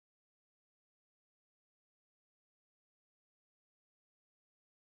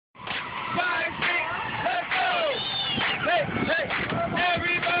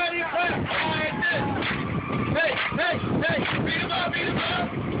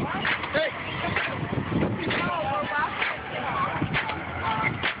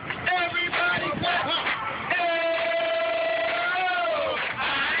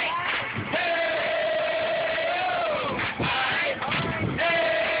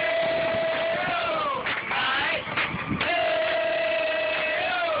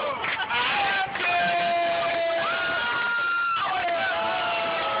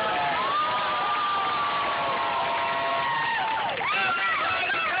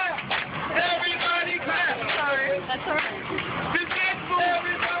That's all right. This gets for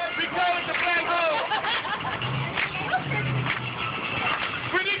everybody because the black hole.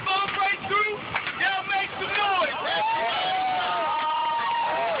 When it goes right through, y'all make some noise.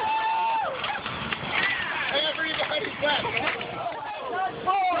 Everybody's back. Not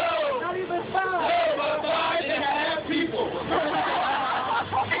four. Not even five. Oh, my God, and I have people. If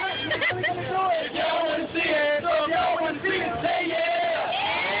y'all want to see it, so if y'all want to see it, say yeah.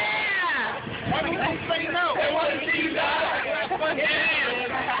 Yeah. Why do you say no? They want to see you guys.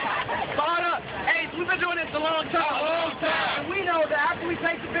 Yeah. Hold up. Hey, we've been doing this a long time. A long time. And we know that after we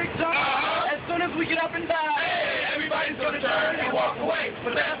take the big jump, as soon as we get up and down, Hey, everybody's going to turn and walk away.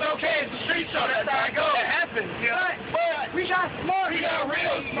 But that's okay. It's a street show. That's how it goes. it happens. But we got smart. We got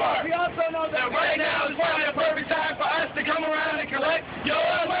real smart. We also know that And right now is probably the perfect time for us to come around and collect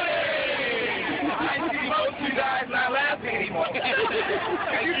your money. I see most of you guys not laughing anymore.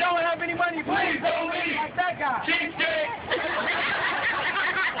 if you don't have any money, Please don't leave. like that guy. Cheesecake.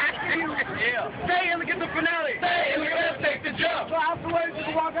 Yeah. Stay and get the finale. Hey, let's take the jump. So afterwards, you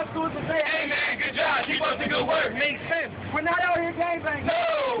can walk up to us and say, Hey, man, good job. Keep up the good work. makes sense. We're not out here gangbanging.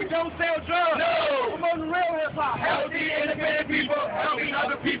 No. We don't sell drugs. No. We're promoting real hip-hop. Healthy, independent people helping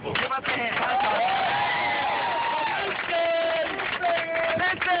other people. Give us a hand.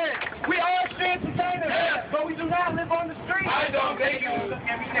 Listen, we are street entertainers, Yeah. but we do not live on the street. I don't think you.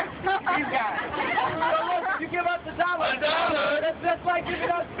 These guys. So look, if you give us $1, $1. that's just like giving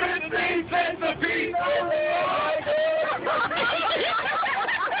us 15 cents a piece.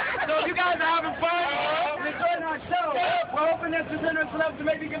 So if you guys are having fun and enjoying our show, we're hoping that you're generous enough to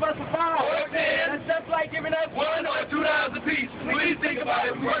maybe give us a $5. Or 10. That's just like giving us $1 or $2 a piece. Please think about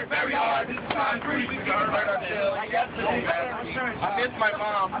it. We work very hard. This is time free. We can hurt ourselves. like yesterday. I miss my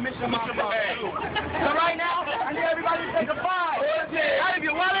mom. I miss your mom. Hey. So right now, I need everybody to take a $5. Or 10. Out of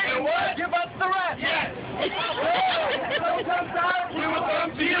your wallet, And what? give us the rest. Yes. So come to us. We will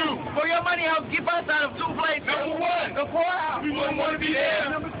come to you. For your money, help keep us out of 2 places. Number 1. The poorhouse. We wouldn't want to be there.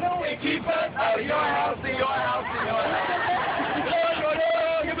 Number 2 And keep us out of your house, in your house, in your house.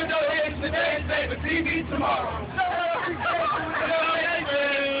 Give a donation today and save a TV tomorrow.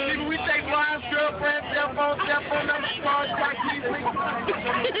 People, we take wives, girlfriends, cell phone numbers, cars, jack keys,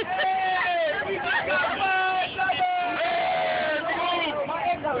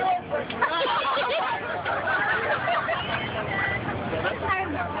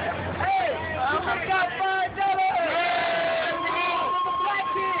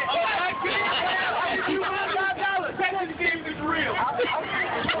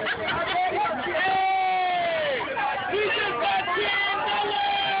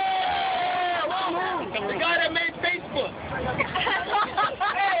 The guy that made Facebook.